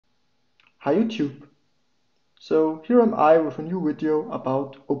Hi YouTube! So here am I with a new video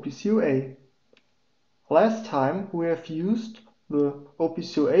about OPC UA. Last time we have used the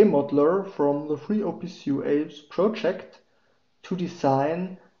OPC UA modeler from the Freeopcua UA project to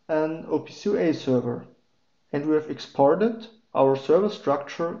design an OPC UA server, and we have exported our server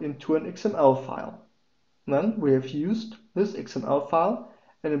structure into an XML file. Then we have used this XML file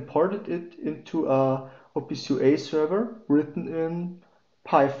and imported it into a OPC UA server written in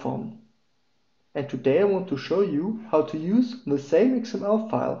Python. And today I want to show you how to use the same XML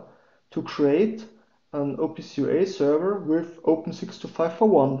file to create an OPC UA server with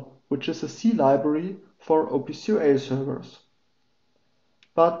open62541, which is a C library for OPC UA servers.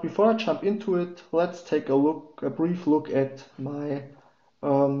 But before I jump into it, let's take a brief look at my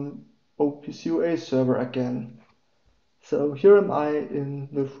OPC UA server again. So here am I in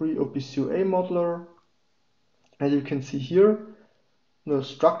the Freeopcua UA modeler, and you can see here the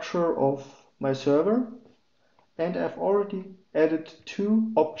structure of my server, and I've already added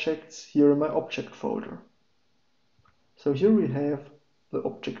two objects here in my object folder. So here we have the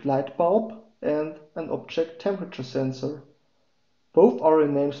object light bulb and an object temperature sensor. Both are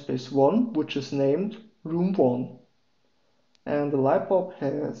in namespace 1, which is named room 1. And the light bulb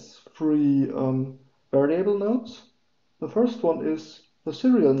has three variable nodes. The first one is the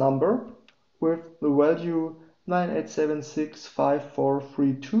serial number with the value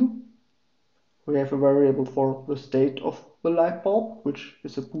 98765432. We have a variable for the state of the light bulb, which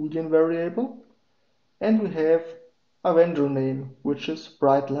is a Boolean variable. And we have a vendor name, which is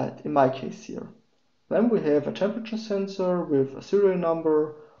bright light in my case here. Then we have a temperature sensor with a serial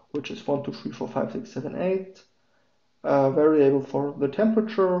number, which is 1234567 a variable for the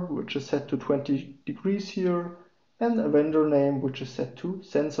temperature, which is set to 20 degrees here, and a vendor name, which is set to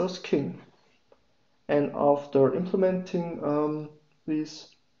sensors king. And after implementing these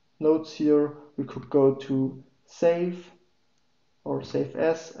nodes here, we could go to save or save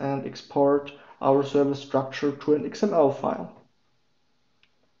as and export our server structure to an XML file.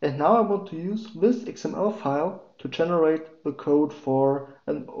 And now I want to use this XML file to generate the code for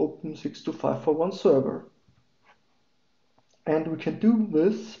an open62541 server. And we can do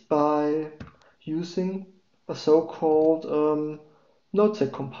this by using a so-called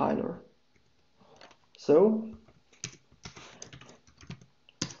Nodeset-Compiler. So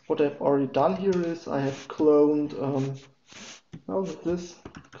what I've already done here is I have cloned, with this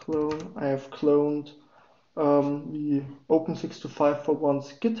clone, I have cloned the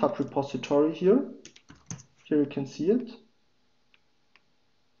open62541's GitHub repository here. Here you can see it.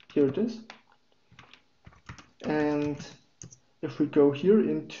 Here it is. And if we go here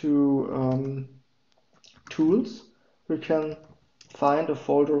into tools, we can find a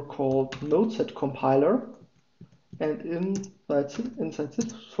folder called Nodeset-Compiler, and inside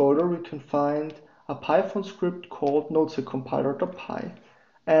this folder we can find a Python script called Nodeset-Compiler.py.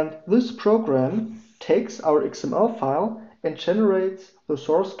 And this program takes our XML file and generates the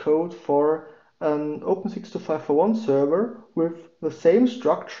source code for an open62541 server with the same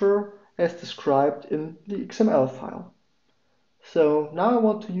structure as described in the XML file. So now I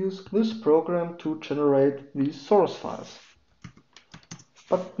want to use this program to generate these source files.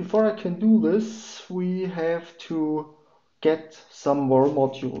 But before I can do this, we have to get some more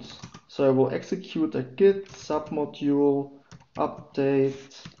modules. So I will execute a git submodule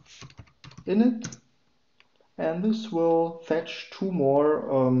update init, and this will fetch two more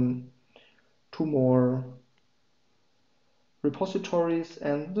repositories.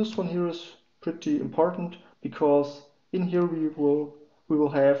 And this one here is pretty important because in here we will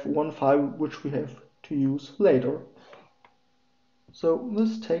have one file which we have to use later. So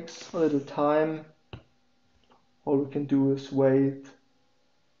this takes a little time. All we can do is wait.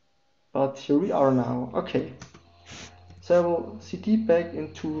 But here we are now. Okay. So I will cd back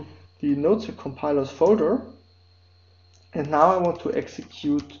into the Nodeset-Compilers folder. And now I want to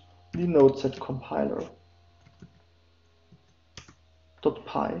execute the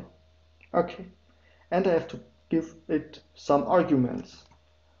Nodeset-Compiler.py. Okay. And I have to give it some arguments.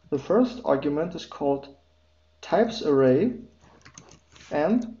 The first argument is called types array,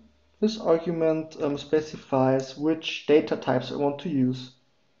 and this argument specifies which data types I want to use.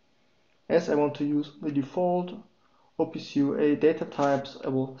 As I want to use the default OPC UA data types, I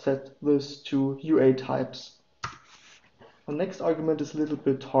will set this to UA types. The next argument is a little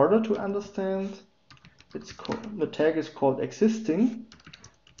bit harder to understand. The tag is called existing,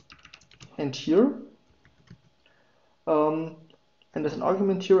 and here and as an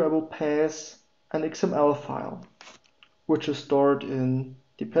argument here I will pass an XML file, which is stored in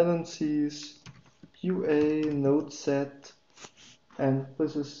dependencies, UA, Nodeset, and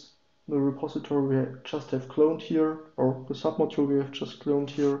this is the repository we just have cloned here, or the submodule we have just cloned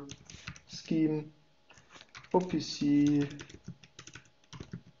here, scheme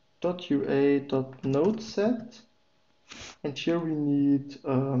opc-ua.nodeset, and here we need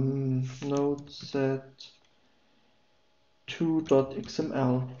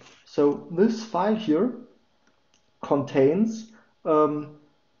nodeset2.xml. So this file here contains the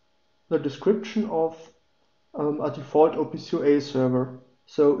description of a default OPC UA server.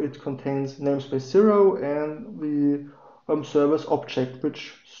 So it contains namespace 0 and the service object,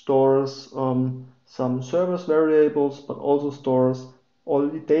 which stores some service variables, but also stores all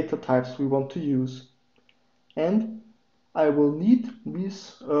the data types we want to use. And I will need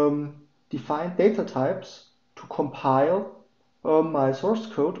these defined data types to compile my source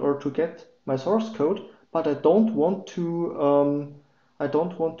code, or to get my source code, but I don't want to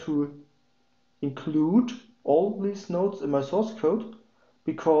include all these nodes in my source code,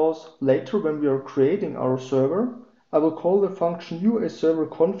 because later when we are creating our server, I will call the function UA server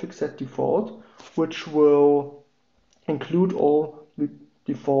config set default, which will include all the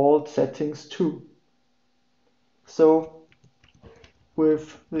default settings too. So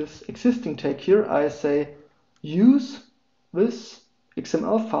with this existing tag here, I say use this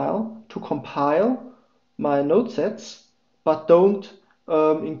XML file to compile my node sets, but don't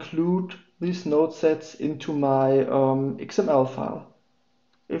include these node sets into my XML file.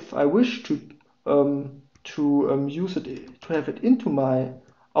 If I wish to use it, to have it into my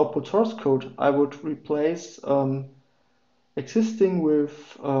output source code, I would replace existing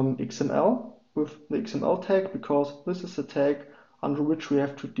with XML, with the XML tag, because this is the tag under which we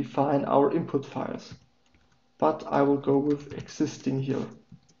have to define our input files. But I will go with existing here.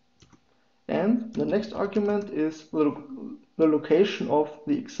 And the next argument is the location of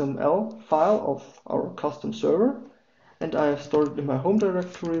the XML file of our custom server. And I have stored it in my home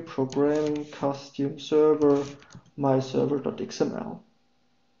directory, programming, custom server, myserver.xml.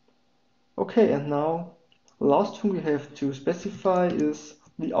 Okay, and now the last thing we have to specify is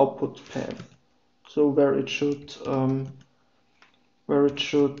the output path. So where it should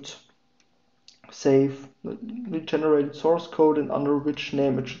save the generated source code and under which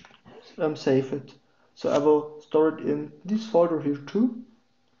name it should save it. So I will store it in this folder here too,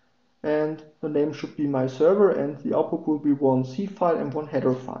 and the name should be my server, and the output will be one C file and one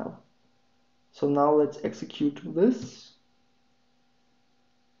header file. So now let's execute this.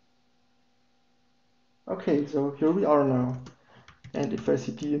 Okay, so here we are now. And if I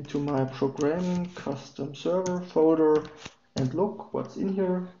cd into my programming custom server folder and look what's in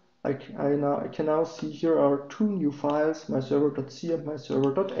here, I can now see here are two new files, myserver.c and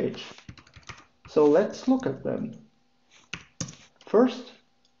myserver.h. So let's look at them. First,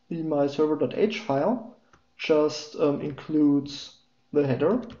 the myserver.h file just includes the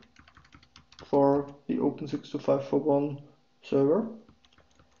header for the open62541 server.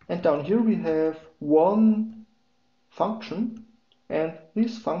 And down here we have one function, and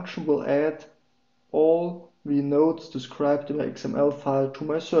this function will add all the nodes described in the XML file to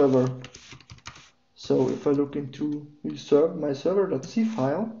my server. So if I look into the myserver.c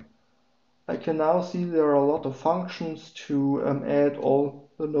file, I can now see there are a lot of functions to add all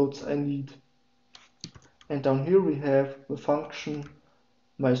the nodes I need. And down here we have the function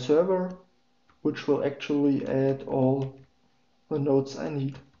myserver, which will actually add all the nodes I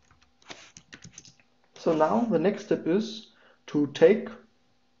need. So now the next step is to take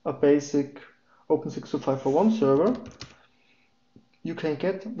a basic open62541 server. You can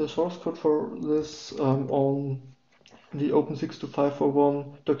get the source code for this on the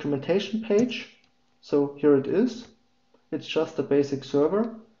open62541 documentation page. So here it is. It's just a basic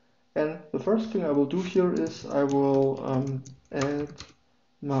server. And the first thing I will do here is I will add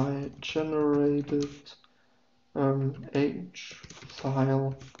my generated H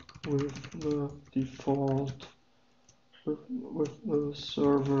file with the default, with the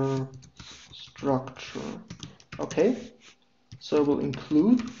server structure. Okay, so we'll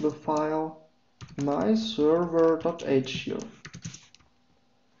include the file myserver.h here.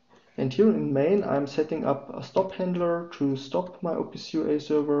 And here in main, I'm setting up a stop handler to stop my OPC UA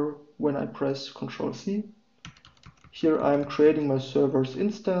server when I press Ctrl+C. Here I'm creating my server's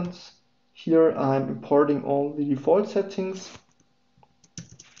instance. Here I'm importing all the default settings.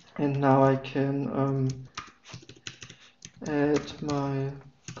 And now I can add my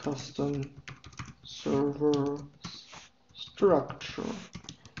custom server structure.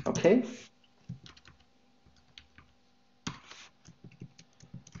 Okay.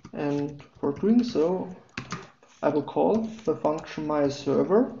 And for doing so, I will call the function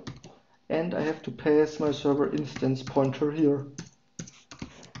myServer, and I have to pass my server instance pointer here.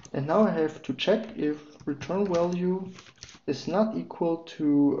 And now I have to check if return value is not equal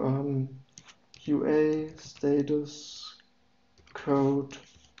to UA status code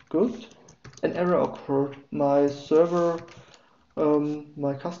good. An error occurred. My server,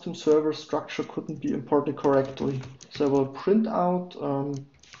 my custom server structure couldn't be imported correctly. So I will print out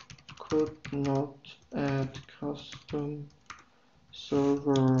could not add custom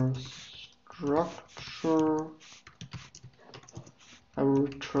server structure. I will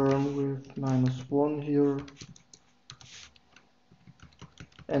return with -1 here,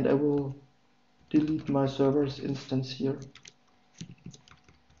 and I will delete my server's instance here.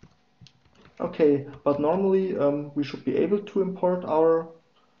 Okay, but normally we should be able to import our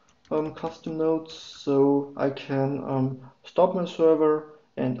custom nodes, so I can stop my server,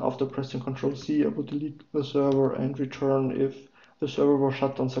 and after pressing Ctrl+C I will delete the server and return if the server was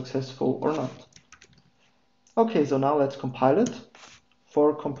shut down successful or not. Okay, so now let's compile it.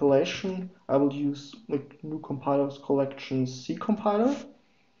 For compilation I will use the new compilers collection C-compiler.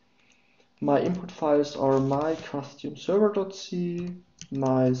 My input files are my custom server.c,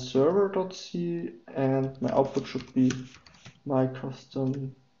 my server.c, and my output should be my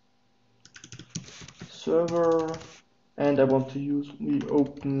custom server, and I want to use the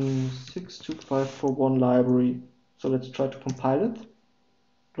open62541 library. So let's try to compile it.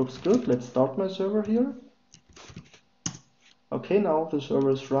 Looks good. Let's start my server here. Okay, now the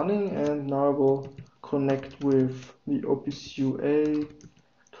server is running, and now I will connect with the OPC UA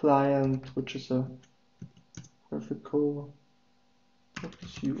client, which is a graphical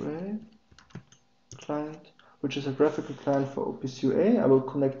OPC UA client, which is a graphical client for OPC UA. I will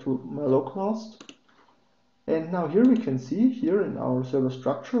connect to my localhost. And now here we can see, here in our server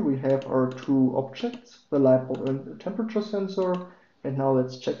structure, we have our two objects, the light bulb and the temperature sensor. And now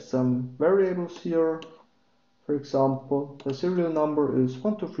let's check some variables here. For example, the serial number is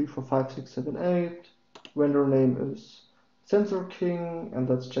 1234567 vendor name is Sensor King, and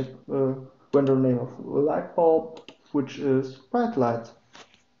let's check the vendor name of the light bulb, which is Bright Light.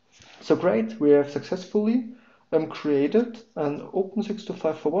 So great, we have successfully created an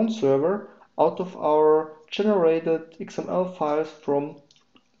open62541 server out of our generated XML files from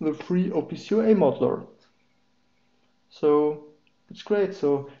the free OPC UA modeler. So it's great.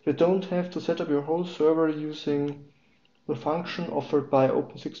 So you don't have to set up your whole server using the function offered by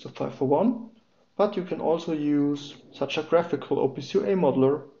open62541, but you can also use such a graphical OPC UA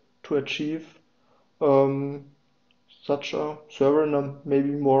modeler to achieve such a server in a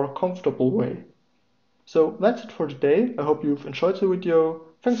maybe more comfortable way. So that's it for today. I hope you've enjoyed the video.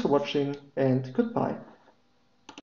 Thanks for watching, and goodbye.